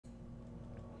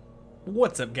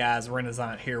What's up, guys?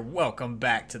 Renaissance here. Welcome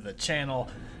back to the channel.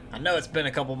 I know it's been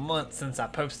a couple months since I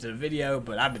posted a video,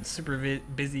 but I've been super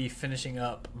busy finishing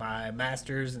up my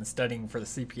master's and studying for the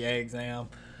CPA exam.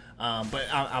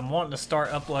 I'm wanting to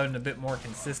start uploading a bit more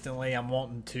consistently. I'm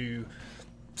wanting to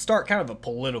start kind of a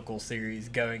political series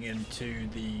going into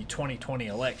the 2020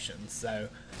 elections. So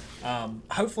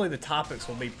hopefully the topics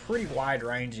will be pretty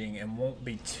wide-ranging and won't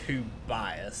be too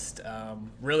biased.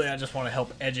 Really, I just want to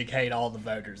help educate all the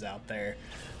voters out there.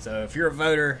 So if you're a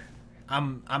voter,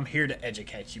 I'm here to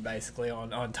educate you basically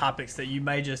on topics that you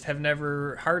may just have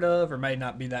never heard of or may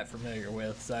not be that familiar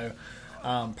with. So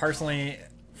personally,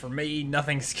 for me,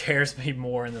 nothing scares me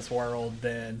more in this world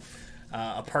than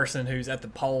a person who's at the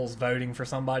polls voting for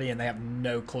somebody and they have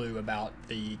no clue about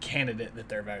the candidate that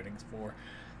they're voting for.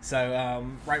 So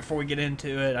right before we get into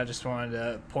it, I just wanted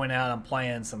to point out I'm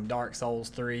playing some Dark Souls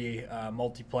 3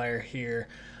 multiplayer here.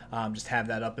 Just have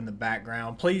that up in the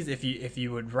background. Please, if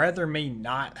you would rather me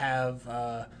not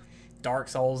have Dark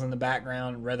Souls in the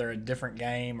background, rather a different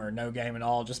game or no game at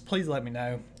all, just please let me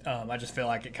know. I just feel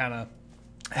like it kind of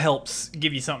helps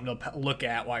give you something to look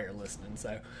at while you're listening.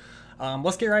 So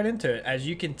let's get right into it. As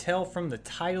you can tell from the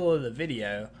title of the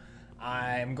video,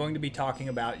 I'm going to be talking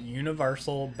about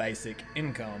Universal Basic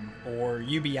Income, or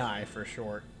UBI for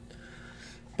short.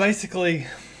 Basically,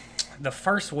 the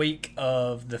first week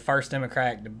of the first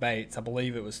Democratic debates, I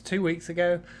believe it was 2 weeks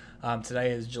ago, today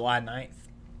is July 9th,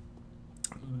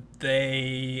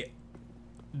 the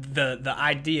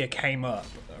idea came up,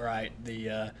 right?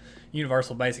 The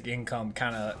Universal Basic Income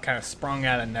kind of sprung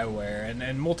out of nowhere,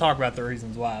 and we'll talk about the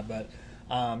reasons why, but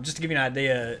just to give you an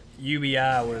idea,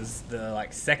 UBI was the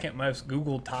second most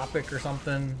Googled topic or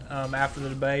something after the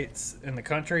debates in the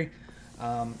country.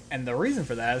 And the reason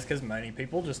for that is because many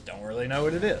people just don't really know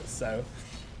what it is. So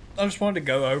I just wanted to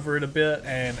go over it a bit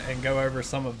and go over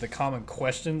some of the common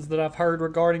questions that I've heard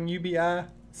regarding UBI,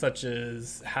 such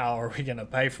as how are we going to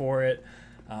pay for it,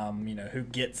 who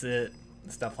gets it,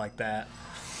 stuff like that.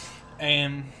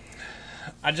 And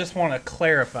I just want to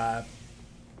clarify,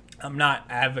 I'm not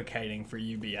advocating for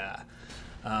UBI.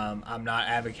 I'm not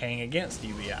advocating against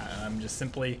UBI. I'm just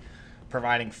simply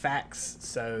providing facts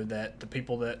so that the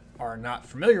people that are not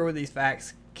familiar with these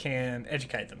facts can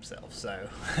educate themselves. So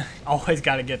always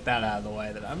got to get that out of the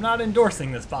way, that I'm not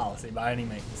endorsing this policy by any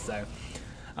means. So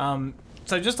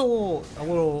so just a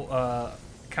little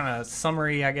kind of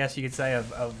summary, I guess you could say,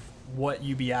 of what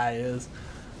UBI is.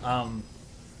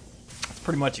 It's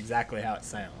pretty much exactly how it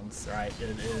sounds, right?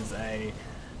 It is a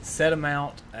set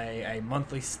amount, a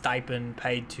monthly stipend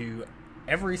paid to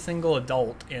every single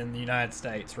adult in the United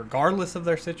States, regardless of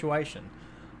their situation.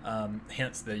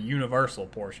 Hence the universal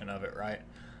portion of it, right?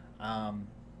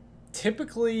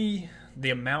 Typically, the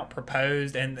amount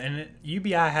proposed, and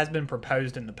UBI has been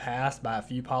proposed in the past by a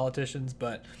few politicians,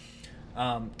 but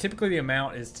typically the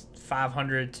amount is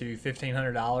 $500 to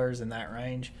 $1,500 in that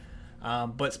range.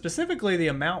 But specifically, the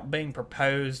amount being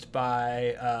proposed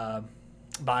by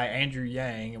Andrew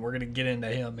Yang, and we're going to get into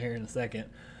him here in a second,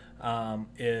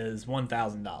 is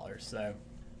 $1,000. So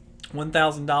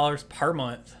 $1,000 per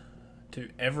month to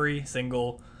every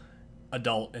single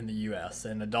adult in the U.S.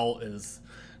 And adult is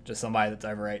just somebody that's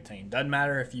over 18. Doesn't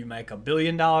matter if you make $1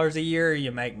 billion a year or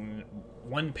you make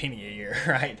 1 penny a year,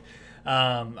 right?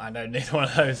 I know neither one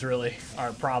of those really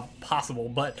are possible,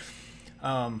 but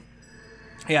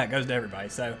yeah, it goes to everybody.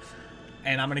 So,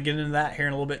 and I'm going to get into that here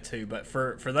in a little bit too. But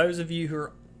for those of you who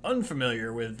are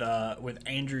unfamiliar with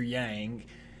Andrew Yang,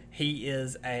 he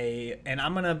is and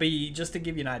I'm going to be, just to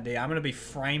give you an idea, I'm going to be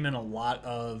framing a lot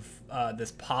of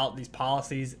these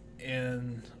policies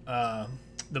in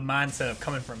the mindset of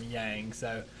coming from Yang.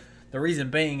 So the reason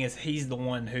being is he's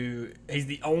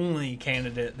the only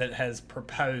candidate that has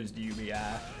proposed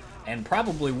UBI, and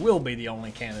probably will be the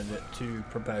only candidate to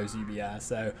propose UBI.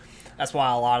 So that's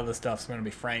why a lot of the stuff's going to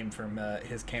be framed from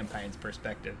his campaign's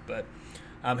perspective. But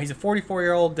he's a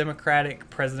 44-year-old Democratic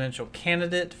presidential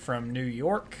candidate from New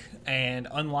York, and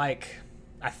unlike,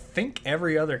 I think,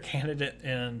 every other candidate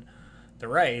in the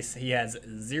race, he has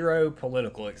zero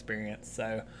political experience.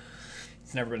 So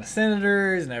he's never been a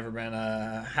senator, he's never been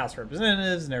a House of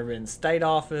Representatives, he's never been in state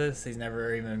office, he's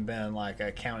never even been like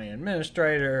a county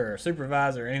administrator or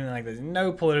supervisor or anything like this.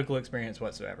 No political experience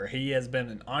whatsoever. He has been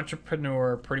an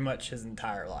entrepreneur pretty much his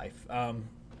entire life.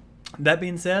 That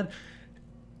being said,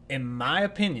 in my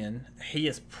opinion, he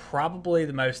is probably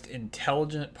the most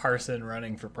intelligent person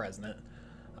running for president.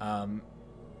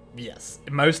 Yes,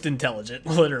 most intelligent,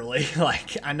 literally.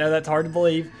 I know that's hard to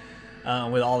believe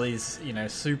with all these,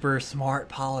 super smart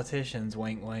politicians,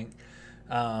 wink, wink,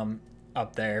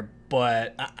 up there.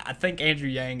 But I think Andrew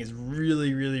Yang is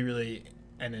really, really, really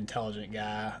an intelligent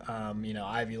guy, you know,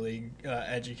 Ivy League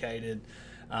educated.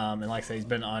 And like I say, he's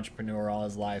been an entrepreneur all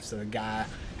his life. So the guy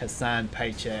has signed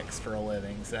paychecks for a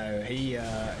living. So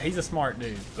he's a smart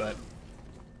dude. But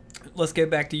let's get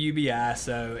back to UBI.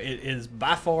 So it is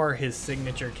by far his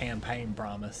signature campaign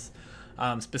promise.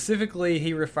 Specifically,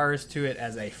 he refers to it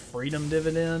as a freedom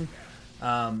dividend.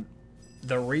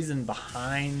 The reason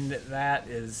behind that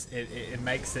is it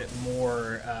makes it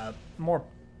more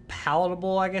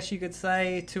palatable, I guess you could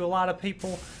say, to a lot of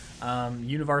people.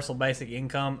 Universal basic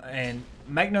income, and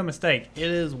make no mistake,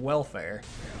 it is welfare.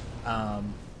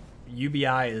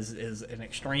 UBI is an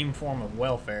extreme form of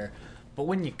welfare, but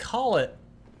when you call it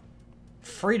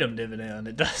freedom dividend,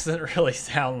 it doesn't really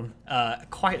sound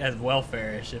quite as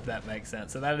welfare-ish, if that makes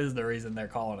sense. So that is the reason they're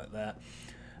calling it that.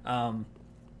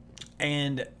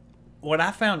 And what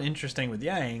I found interesting with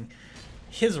Yang,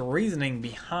 his reasoning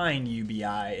behind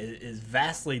UBI is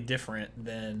vastly different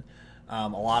than a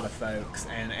lot of folks,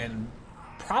 and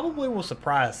probably will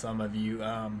surprise some of you.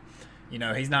 You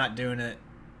know, he's not doing it,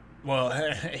 well,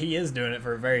 he is doing it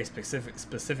for a very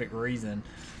specific reason.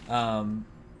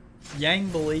 Yang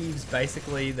believes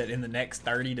basically that in the next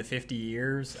 30 to 50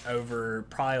 years, over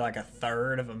probably like a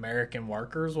third of American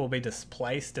workers will be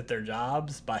displaced at their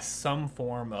jobs by some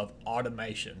form of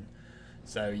automation.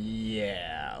 So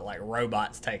yeah, like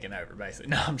robots taking over, basically.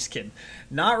 No, I'm just kidding.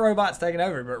 Not robots taking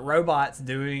over, but robots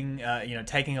doing, you know,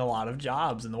 taking a lot of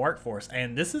jobs in the workforce.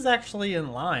 And this is actually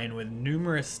in line with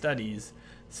numerous studies.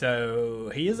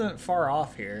 So he isn't far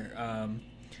off here.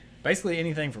 Basically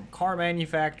anything from car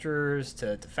manufacturers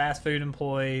to fast food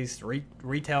employees,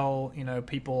 retail, you know,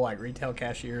 people like retail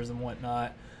cashiers and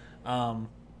whatnot. A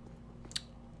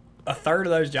third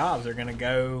of those jobs are going to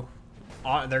go,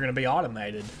 they're going to be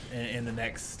automated in the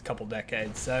next couple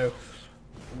decades. So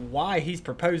why he's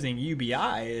proposing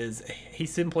UBI is he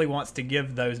simply wants to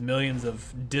give those millions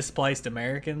of displaced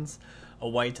Americans a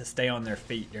way to stay on their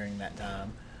feet during that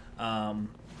time,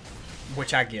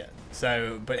 which I get.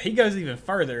 So, but he goes even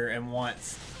further and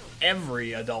wants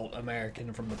every adult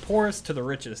American, from the poorest to the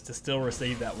richest, to still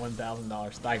receive that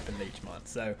 $1,000 stipend each month.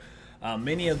 So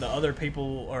many of the other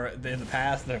people in the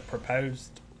past that have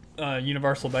proposed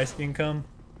universal basic income,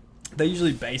 they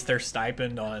usually base their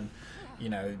stipend on, you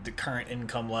know, the current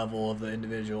income level of the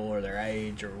individual or their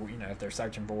age, or, you know, if they're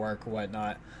searching for work or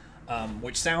whatnot,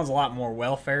 which sounds a lot more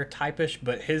welfare type-ish.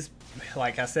 But his,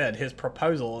 like I said, his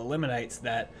proposal eliminates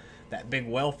that big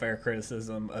welfare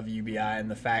criticism of UBI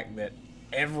and the fact that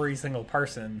every single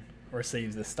person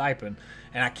receives a stipend.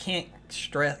 And I can't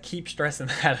keep stressing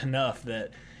that enough,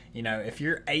 that, you know, if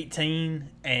you're 18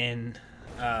 and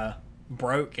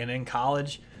broke and in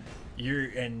college,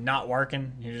 and not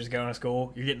working, you're just going to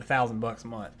school, you're getting $1,000 a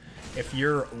month. If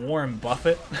you're Warren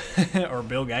Buffett or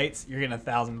Bill Gates, you're getting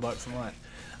 $1,000 a month.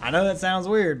 I know that sounds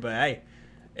weird, but hey,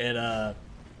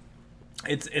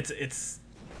 it's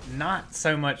not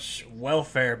so much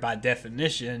welfare by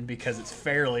definition, because it's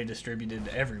fairly distributed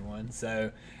to everyone. So,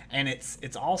 and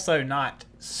it's also not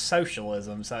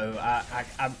socialism. So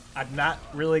I'm not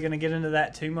really going to get into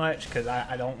that too much, because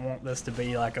I don't want this to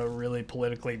be like a really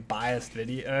politically biased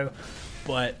video.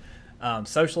 But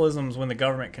socialism is when the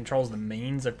government controls the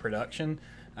means of production.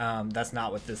 That's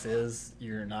not what this is.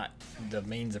 You're not, the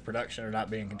means of production are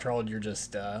not being controlled. You're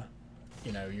just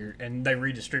you know, and they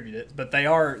redistribute it, but they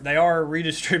are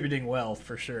redistributing wealth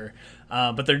for sure.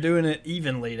 But they're doing it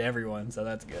evenly to everyone, so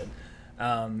that's good.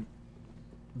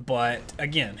 But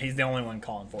again, he's the only one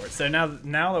calling for it. So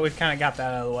now that we've kind of got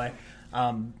that out of the way,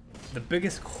 the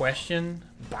biggest question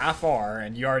by far,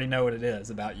 and you already know what it is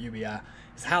about UBI,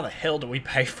 is how the hell do we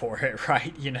pay for it,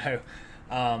 right? You know,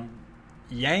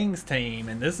 Yang's team,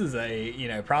 and this is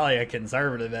probably a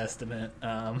conservative estimate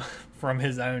from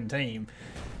his own team,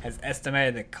 has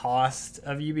estimated the cost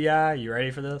of UBI. You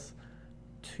ready for this?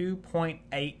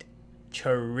 $2.8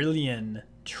 trillion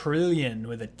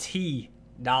with a T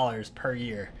dollars per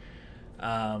year.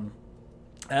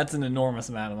 That's an enormous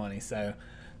amount of money. So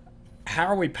how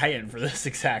are we paying for this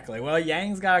exactly? Well,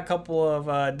 Yang's got a couple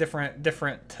of different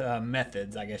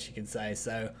methods, I guess you could say.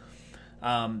 So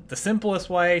the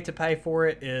simplest way to pay for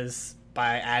it is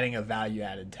by adding a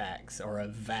value-added tax, or a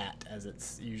VAT as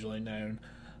it's usually known.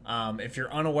 If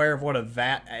you're unaware of what a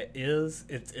VAT is,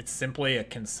 it's simply a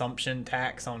consumption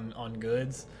tax on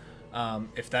goods.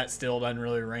 If that still doesn't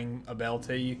really ring a bell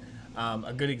to you,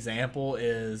 a good example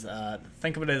is,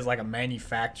 think of it as like a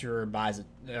manufacturer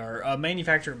a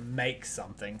manufacturer makes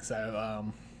something.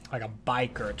 So like a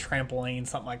bike or a trampoline,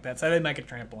 something like that. Say they make a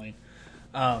trampoline.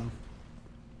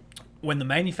 When the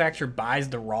manufacturer buys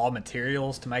the raw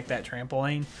materials to make that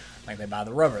trampoline, like they buy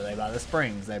the rubber, they buy the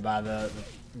springs, they buy the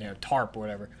tarp or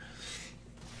whatever,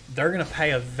 they're going to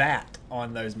pay a VAT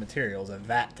on those materials, a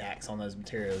VAT tax on those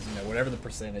materials, whatever the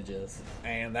percentage is.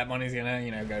 And that money's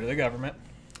going to, go to the government.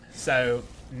 So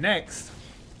next,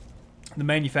 the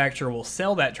manufacturer will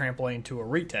sell that trampoline to a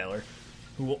retailer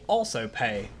who will also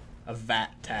pay a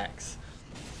VAT tax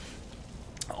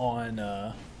on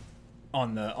the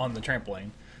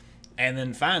trampoline. And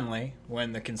then finally,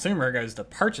 when the consumer goes to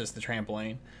purchase the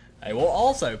trampoline, they will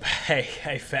also pay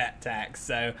a VAT tax.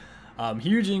 So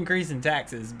huge increase in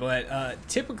taxes, but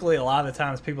typically a lot of the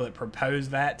times people that propose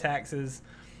VAT taxes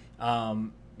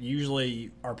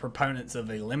usually are proponents of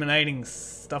eliminating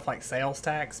stuff like sales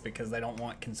tax because they don't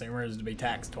want consumers to be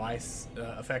taxed twice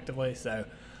effectively. So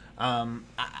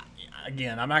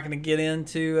again, I'm not going to get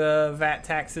into VAT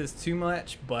taxes too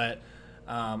much, but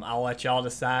I'll let y'all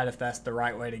decide if that's the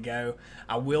right way to go.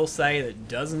 I will say that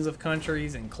dozens of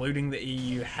countries, including the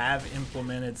EU, have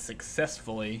implemented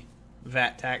successfully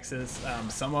VAT taxes.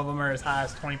 Some of them are as high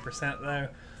as 20%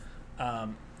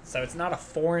 though. So it's not a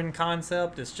foreign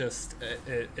concept. It's just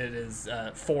it is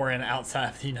foreign outside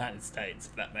of the United States,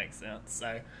 if that makes sense.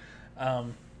 So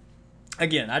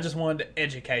again, I just wanted to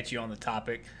educate you on the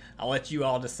topic. I'll let you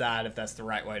all decide if that's the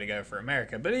right way to go for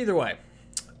America. But either way,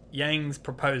 Yang's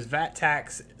proposed VAT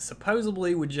tax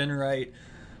supposedly would generate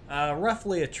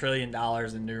roughly $1 trillion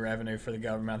in new revenue for the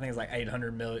government. I think it's like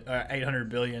 800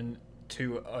 billion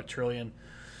to $1 trillion.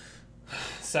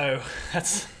 So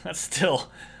that's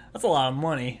a lot of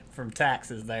money from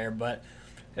taxes there, but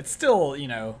it's still,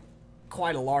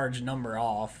 quite a large number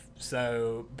off.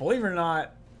 So believe it or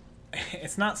not,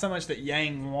 it's not so much that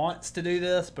Yang wants to do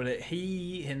this, but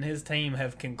he and his team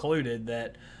have concluded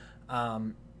that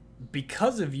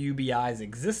because of UBI's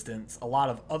existence, a lot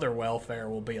of other welfare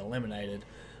will be eliminated.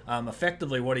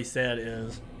 Essentially what he said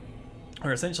is,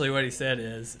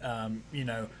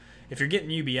 if you're getting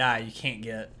UBI, you can't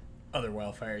get other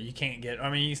welfare. You can't get,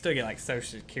 you can still get like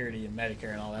Social Security and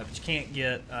Medicare and all that, but you can't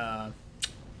get,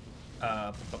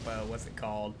 what's it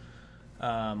called?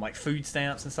 Like food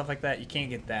stamps and stuff like that. You can't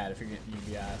get that if you're getting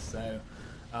UBI. So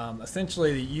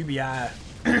essentially the UBI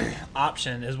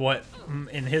option is what,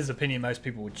 in his opinion, most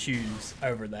people would choose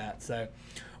over that. So,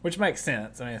 which makes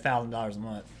sense. $1,000 a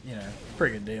month,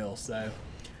 pretty good deal. So,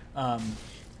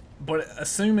 but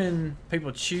assuming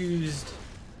people chose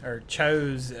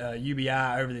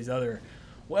UBI over these other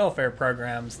welfare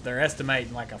programs, they're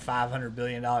estimating like a $500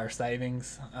 billion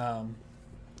savings. I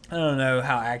don't know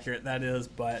how accurate that is,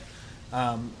 but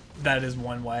that is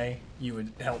one way you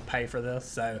would help pay for this.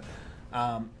 So,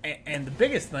 and the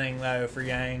biggest thing though for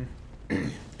Yang,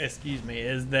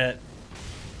 is that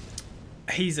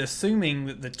he's assuming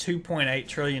that the $2.8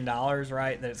 trillion,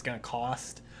 right, that it's going to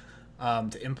cost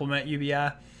to implement UBI.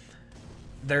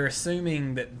 They're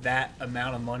assuming that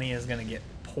amount of money is going to get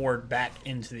poured back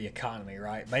into the economy,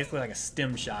 right? Basically like a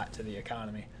stem shot to the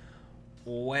economy.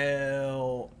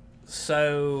 Well,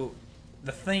 so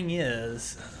the thing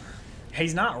is,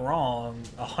 he's not wrong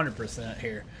 100%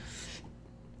 here.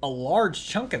 A large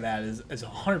chunk of that is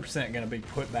 100% going to be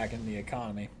put back into the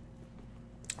economy.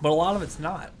 But a lot of it's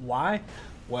not. Why?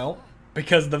 Well,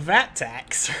 because the VAT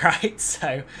tax, right?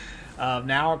 So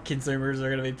now consumers are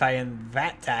going to be paying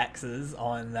VAT taxes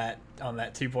on that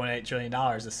 $2.8 trillion,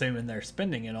 assuming they're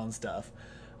spending it on stuff.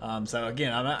 So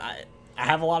again, I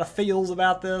have a lot of feels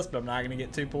about this, but I'm not going to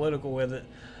get too political with it.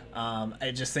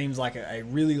 It just seems like a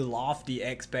really lofty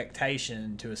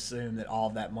expectation to assume that all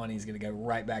of that money is going to go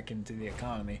right back into the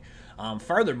economy.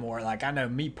 Furthermore, like I know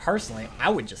me personally, I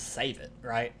would just save it,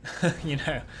 right?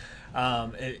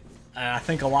 I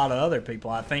think a lot of other people,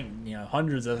 I think,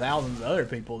 hundreds of thousands of other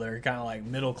people that are kind of like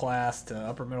middle class to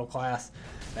upper middle class,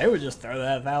 they would just throw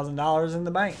that $1,000 in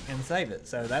the bank and save it.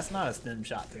 So that's not a stem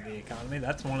shot to the economy.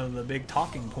 That's one of the big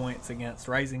talking points against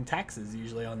raising taxes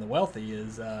usually on the wealthy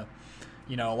is, a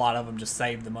lot of them just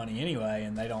save the money anyway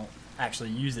and they don't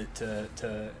actually use it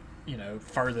to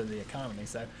further the economy.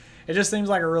 So it just seems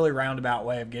like a really roundabout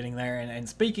way of getting there. And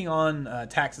speaking on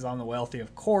taxes on the wealthy,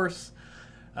 of course,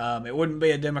 it wouldn't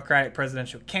be a Democratic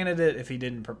presidential candidate if he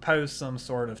didn't propose some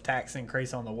sort of tax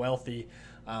increase on the wealthy.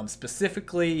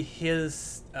 Specifically,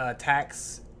 his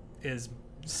tax is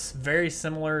very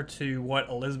similar to what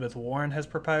Elizabeth Warren has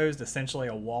proposed, essentially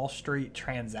a Wall Street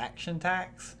transaction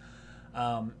tax.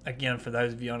 Again, for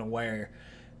those of you unaware,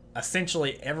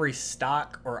 essentially every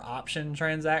stock or option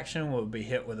transaction will be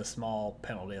hit with a small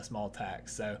penalty, a small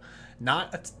tax. So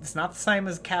it's not the same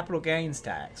as capital gains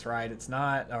tax, right? It's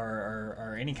not,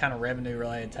 or any kind of revenue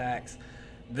related tax.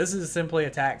 This is simply a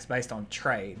tax based on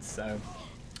trades. So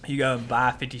you go and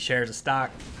buy 50 shares of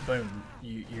stock, boom,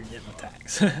 you're getting a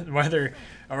tax.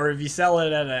 Or if you sell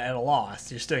it at a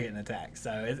loss, you're still getting a tax.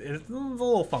 So it's a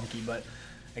little funky, but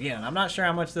again, I'm not sure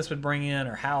how much this would bring in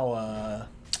or how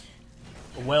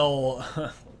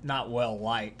well, not well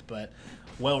liked, but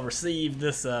well received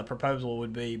this proposal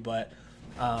would be. But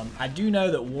I do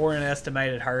know that Warren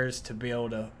estimated hers to be able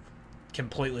to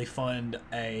completely fund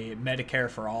a Medicare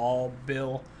for all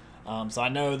bill. So I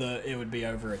know that it would be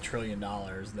over $1 trillion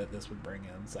that this would bring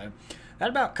in. So that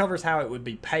about covers how it would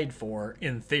be paid for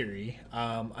in theory.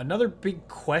 Another big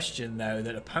question, though,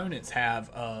 that opponents have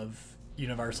of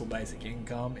universal basic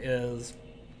income is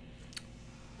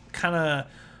kind of,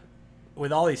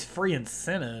 with all these free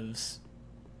incentives,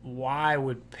 why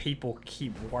would people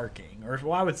keep working? Or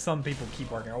why would some people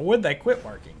keep working? Or would they quit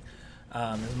working?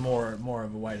 Is more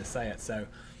of a way to say it. So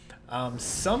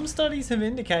some studies have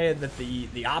indicated that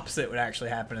the opposite would actually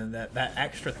happen, and that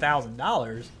extra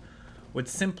 $1,000 would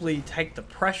simply take the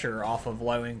pressure off of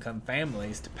low-income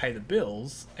families to pay the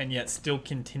bills and yet still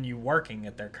continue working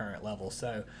at their current level.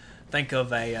 So think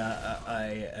of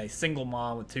a single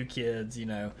mom with 2 kids. You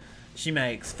know, she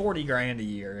makes 40 grand a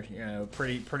year. You know,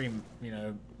 pretty you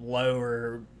know,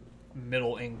 lower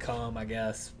middle income, I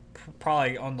guess.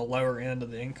 Probably on the lower end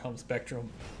of the income spectrum.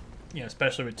 You know,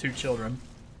 especially with 2 children.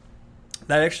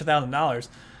 That extra $1,000,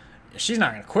 she's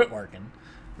not going to quit working.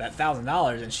 That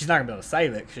 $1,000, and she's not going to be able to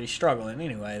save it because she's struggling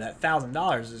anyway. That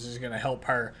 $1,000 is just going to help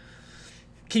her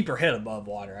keep her head above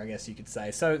water, I guess you could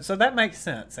say. So that makes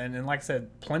sense. And like I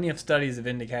said, plenty of studies have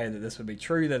indicated that this would be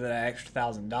true, that that extra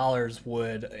 $1,000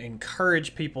 would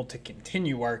encourage people to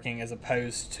continue working as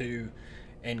opposed to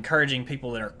encouraging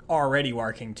people that are already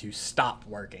working to stop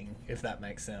working, if that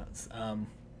makes sense.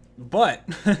 But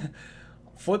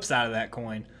flip side of that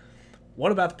coin,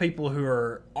 what about the people who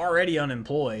are already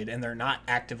unemployed and they're not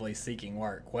actively seeking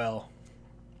work? Well,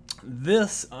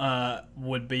 this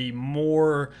would be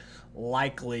more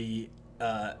likely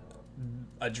a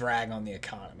drag on the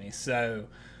economy. So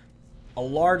a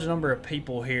large number of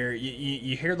people here,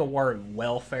 you hear the word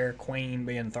welfare queen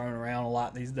being thrown around a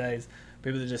lot these days.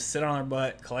 People that just sit on their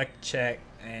butt, collect a check,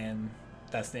 and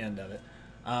that's the end of it.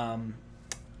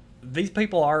 These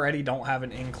people already don't have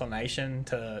an inclination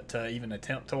to even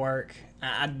attempt to work.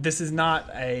 This is not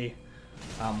a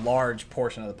large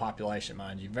portion of the population,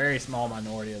 mind you. Very small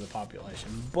minority of the population.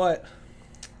 But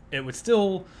it would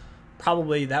still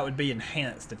probably, that would be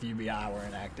enhanced if UBI were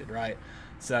enacted, right?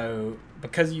 So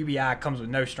because UBI comes with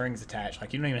no strings attached,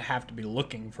 like you don't even have to be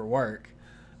looking for work,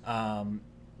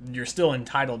 you're still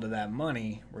entitled to that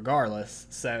money regardless.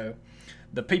 So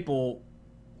the people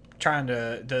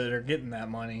that are getting that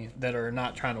money that are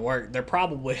not trying to work, they're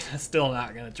probably still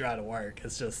not going to try to work.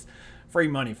 It's just free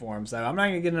money for them. So I'm not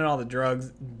going to get into all the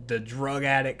drug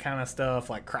addict kind of stuff,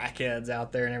 like crackheads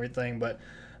out there and everything, but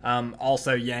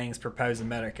also Yang's proposing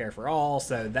Medicare for all,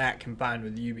 so that combined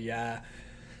with UBI,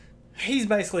 he's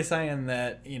basically saying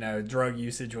that, you know, drug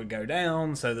usage would go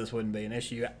down, so this wouldn't be an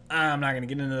issue. I'm not going to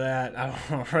get into that. I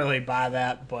don't really buy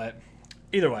that, but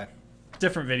either way,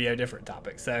 different video, different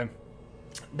topic. So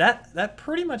that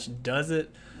pretty much does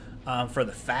it for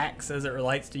the facts as it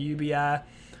relates to UBI.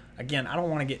 Again, I don't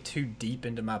want to get too deep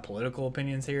into my political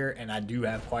opinions here, and I do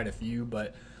have quite a few,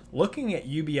 but looking at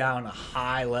UBI on a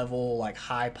high level, like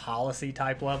high policy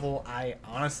type level, I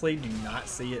honestly do not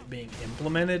see it being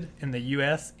implemented in the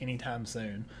U.S. anytime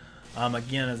soon.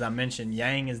 Again, as I mentioned,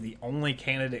 Yang is the only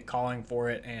candidate calling for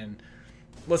it, and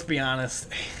let's be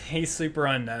honest, he's super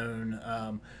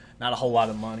unknown. Not a whole lot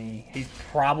of money. He's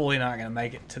probably not going to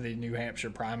make it to the New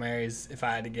Hampshire primaries, if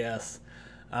I had to guess.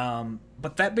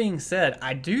 But that being said,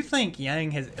 I do think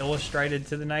Yang has illustrated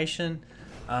to the nation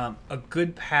a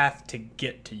good path to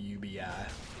get to UBI.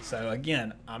 So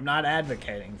again, I'm not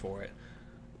advocating for it,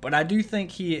 but I do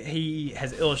think he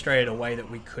has illustrated a way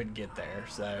that we could get there.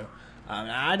 So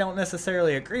I don't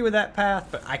necessarily agree with that path,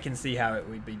 but I can see how it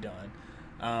would be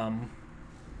done.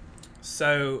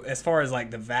 So as far as like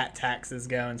the VAT taxes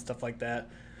go and stuff like that,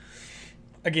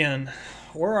 again,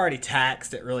 we're already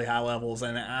taxed at really high levels,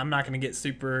 and I'm not going to get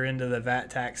super into the VAT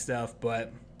tax stuff,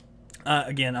 but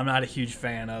again, I'm not a huge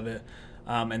fan of it.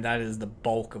 And that is the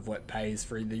bulk of what pays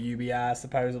for the UBI,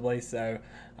 supposedly. So,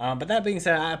 but that being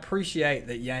said, I appreciate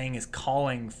that Yang is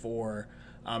calling for,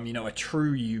 you know, a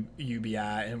true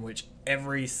UBI in which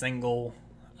every single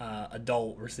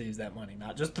adult receives that money,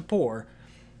 not just the poor.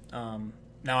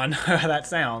 Now I know how that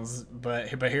sounds, but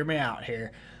hear me out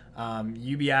here.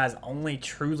 UBI is only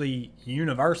truly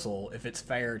universal if it's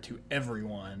fair to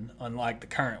everyone, unlike the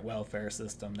current welfare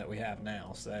system that we have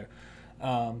now. So,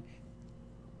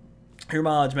 your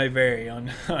mileage may vary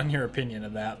on your opinion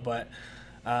of that, but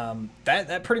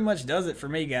that pretty much does it for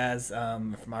me, guys,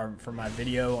 for my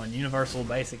video on universal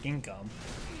basic income.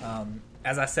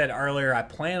 As I said earlier, I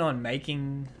plan on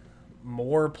making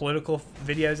more political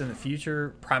videos in the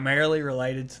future, primarily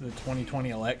related to the 2020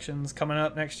 elections coming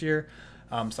up next year.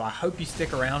 So I hope you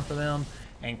stick around for them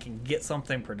and can get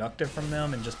something productive from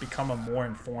them and just become a more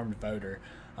informed voter.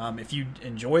 If you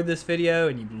enjoyed this video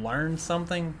and you learned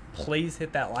something, please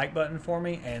hit that like button for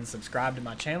me and subscribe to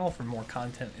my channel for more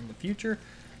content in the future.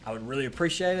 I would really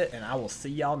appreciate it, and I will see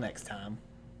y'all next time.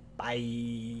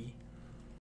 Bye.